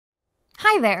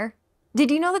Hi there!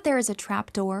 Did you know that there is a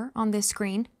trapdoor on this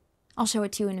screen? I'll show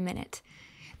it to you in a minute.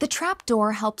 The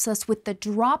trapdoor helps us with the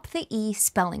drop the E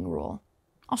spelling rule.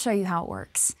 I'll show you how it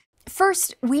works.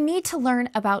 First, we need to learn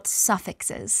about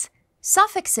suffixes.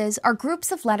 Suffixes are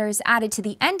groups of letters added to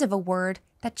the end of a word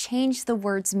that change the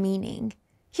word's meaning.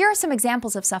 Here are some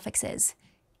examples of suffixes: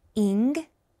 ing,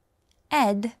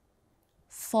 ed,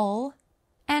 full,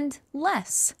 and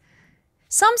less.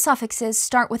 Some suffixes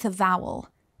start with a vowel.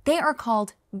 They are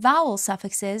called vowel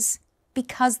suffixes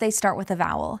because they start with a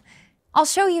vowel. I'll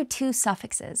show you two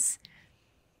suffixes.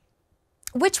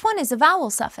 Which one is a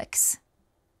vowel suffix?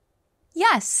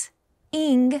 Yes,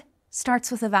 ing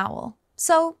starts with a vowel,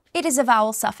 so it is a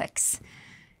vowel suffix.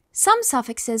 Some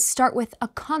suffixes start with a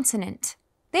consonant.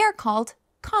 They are called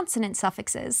consonant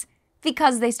suffixes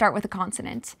because they start with a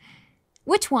consonant.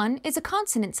 Which one is a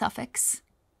consonant suffix?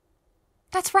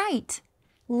 That's right.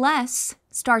 Less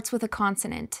starts with a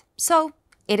consonant, so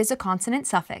it is a consonant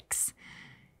suffix.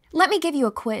 Let me give you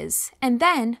a quiz, and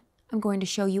then I'm going to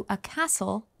show you a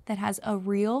castle that has a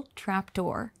real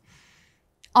trapdoor.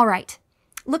 All right,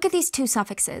 look at these two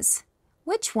suffixes.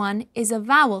 Which one is a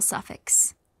vowel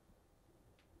suffix?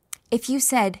 If you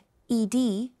said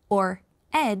ed or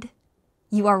ed,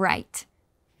 you are right.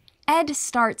 Ed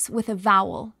starts with a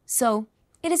vowel, so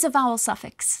it is a vowel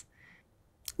suffix.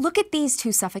 Look at these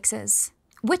two suffixes.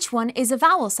 Which one is a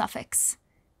vowel suffix?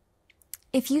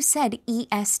 If you said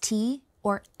est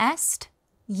or est,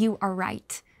 you are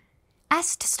right.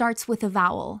 Est starts with a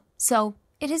vowel, so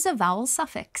it is a vowel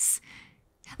suffix.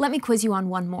 Let me quiz you on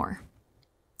one more.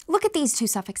 Look at these two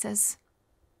suffixes.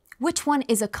 Which one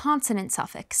is a consonant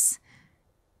suffix?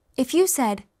 If you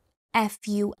said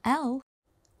ful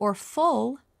or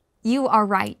full, you are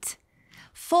right.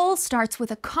 Full starts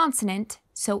with a consonant,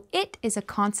 so it is a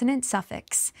consonant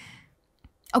suffix.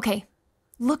 Okay,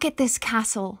 look at this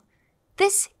castle.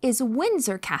 This is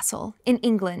Windsor Castle in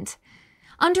England.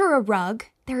 Under a rug,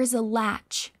 there is a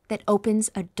latch that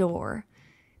opens a door.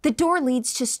 The door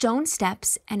leads to stone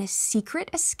steps and a secret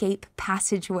escape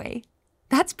passageway.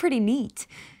 That's pretty neat.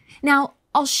 Now,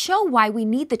 I'll show why we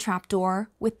need the trapdoor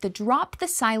with the drop the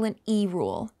silent E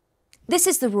rule. This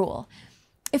is the rule.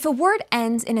 If a word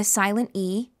ends in a silent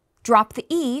E, drop the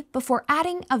E before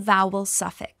adding a vowel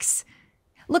suffix.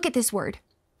 Look at this word,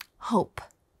 hope,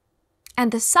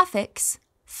 and the suffix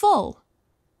full.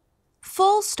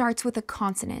 Full starts with a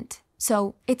consonant,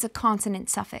 so it's a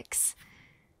consonant suffix.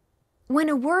 When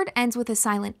a word ends with a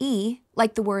silent E,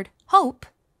 like the word hope,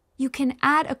 you can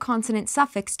add a consonant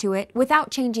suffix to it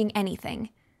without changing anything.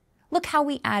 Look how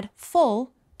we add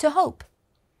full to hope.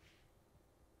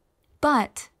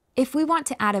 But if we want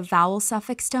to add a vowel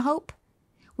suffix to hope,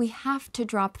 we have to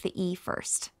drop the E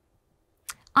first.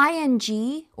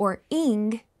 ing or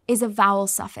ing is a vowel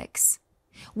suffix.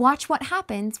 Watch what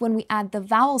happens when we add the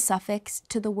vowel suffix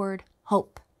to the word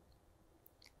hope.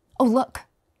 Oh look,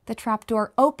 the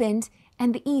trapdoor opened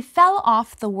and the E fell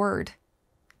off the word.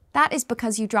 That is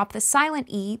because you dropped the silent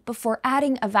E before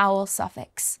adding a vowel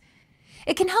suffix.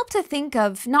 It can help to think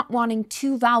of not wanting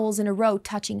two vowels in a row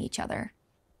touching each other.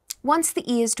 Once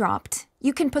the E is dropped,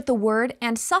 you can put the word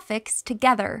and suffix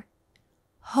together.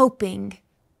 Hoping.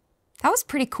 That was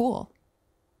pretty cool.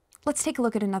 Let's take a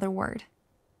look at another word.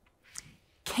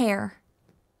 Care.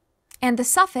 And the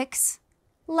suffix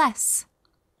less.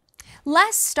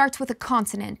 Less starts with a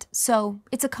consonant, so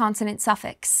it's a consonant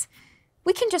suffix.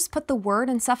 We can just put the word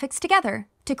and suffix together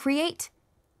to create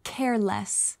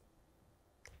careless.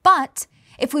 But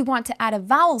if we want to add a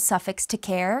vowel suffix to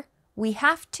care, we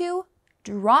have to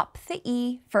drop the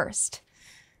E first.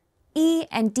 E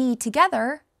and D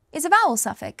together is a vowel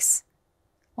suffix.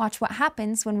 Watch what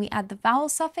happens when we add the vowel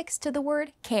suffix to the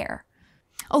word care.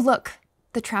 Oh look,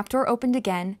 the trapdoor opened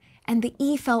again and the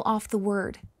E fell off the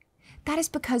word. That is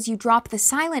because you dropped the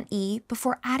silent E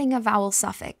before adding a vowel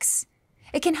suffix.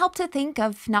 It can help to think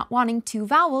of not wanting two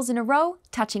vowels in a row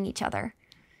touching each other.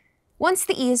 Once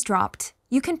the E is dropped,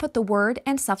 you can put the word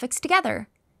and suffix together.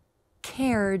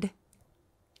 Cared.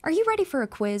 Are you ready for a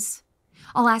quiz?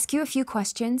 I'll ask you a few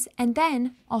questions and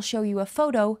then I'll show you a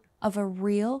photo of a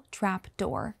real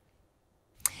trapdoor.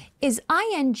 Is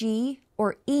ing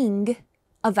or ing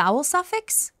a vowel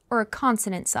suffix or a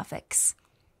consonant suffix?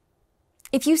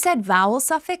 If you said vowel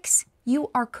suffix,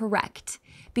 you are correct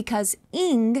because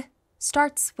ing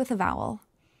starts with a vowel.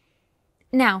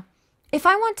 Now, if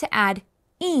I want to add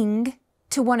ing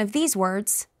to one of these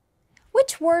words,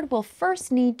 which word will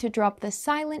first need to drop the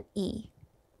silent E?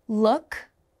 Look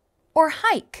or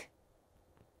hike?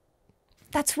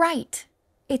 That's right,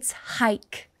 it's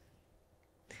hike.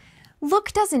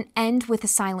 Look doesn't end with a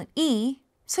silent E,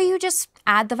 so you just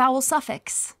add the vowel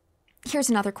suffix. Here's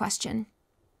another question.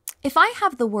 If I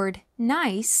have the word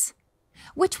nice,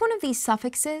 which one of these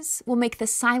suffixes will make the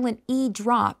silent E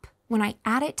drop when I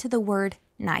add it to the word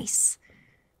nice?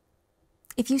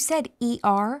 If you said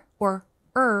ER or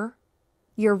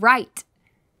you're right.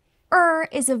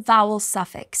 Is a vowel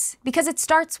suffix because it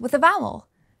starts with a vowel.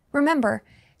 Remember,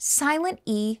 silent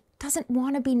E doesn't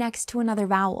want to be next to another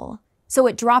vowel, so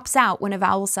it drops out when a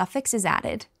vowel suffix is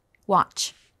added.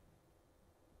 Watch.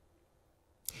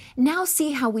 Now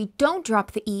see how we don't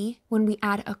drop the E when we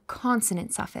add a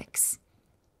consonant suffix.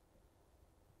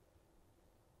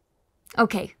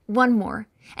 Okay, one more,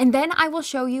 and then I will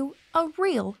show you a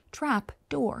real trap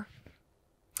door.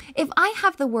 If I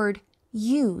have the word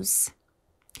use,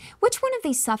 which one of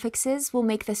these suffixes will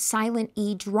make the silent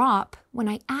E drop when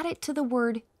I add it to the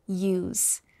word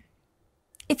use?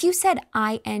 If you said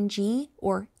ing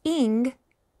or ing,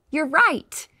 you're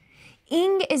right.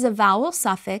 Ing is a vowel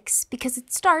suffix because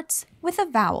it starts with a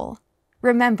vowel.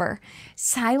 Remember,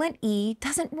 silent E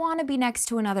doesn't want to be next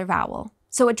to another vowel,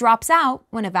 so it drops out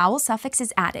when a vowel suffix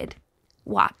is added.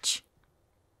 Watch.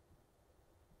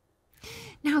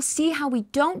 Now see how we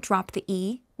don't drop the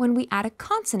E when we add a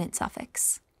consonant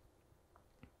suffix.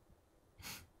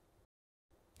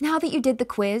 Now that you did the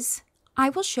quiz, I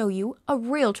will show you a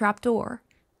real trapdoor.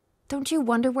 Don't you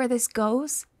wonder where this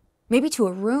goes? Maybe to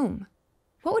a room.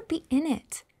 What would be in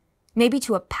it? Maybe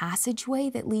to a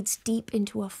passageway that leads deep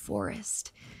into a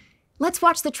forest. Let's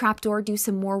watch the trapdoor do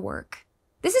some more work.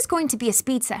 This is going to be a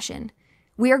speed session.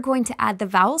 We are going to add the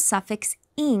vowel suffix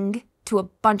ing to a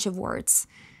bunch of words.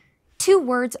 2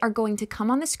 words are going to come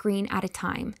on the screen at a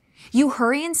time. You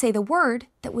hurry and say the word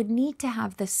that would need to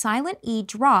have the silent E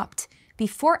dropped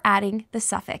before adding the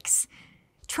suffix.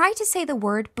 Try to say the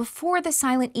word before the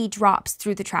silent E drops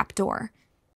through the trapdoor.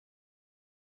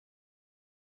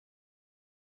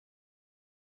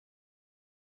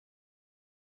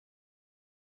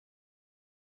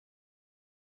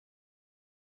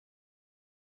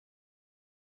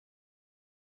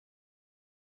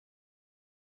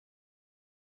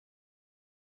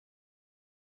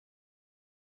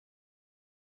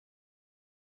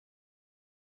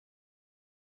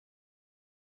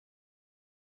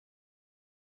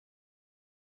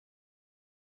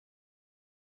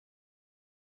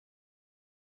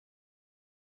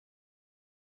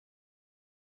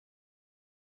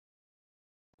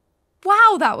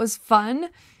 Wow, that was fun!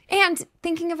 And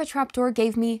thinking of a trapdoor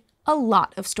gave me a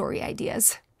lot of story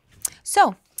ideas.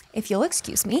 So, if you'll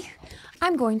excuse me,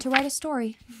 I'm going to write a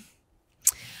story.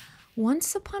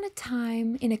 Once upon a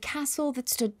time, in a castle that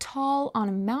stood tall on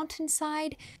a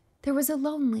mountainside, there was a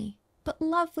lonely but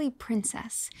lovely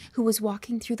princess who was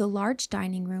walking through the large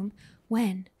dining room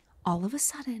when, all of a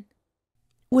sudden,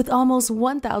 with almost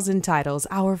 1,000 titles,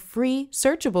 our free,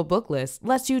 searchable book list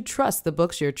lets you trust the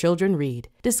books your children read.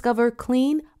 Discover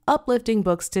clean, uplifting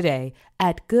books today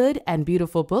at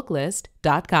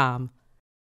goodandbeautifulbooklist.com.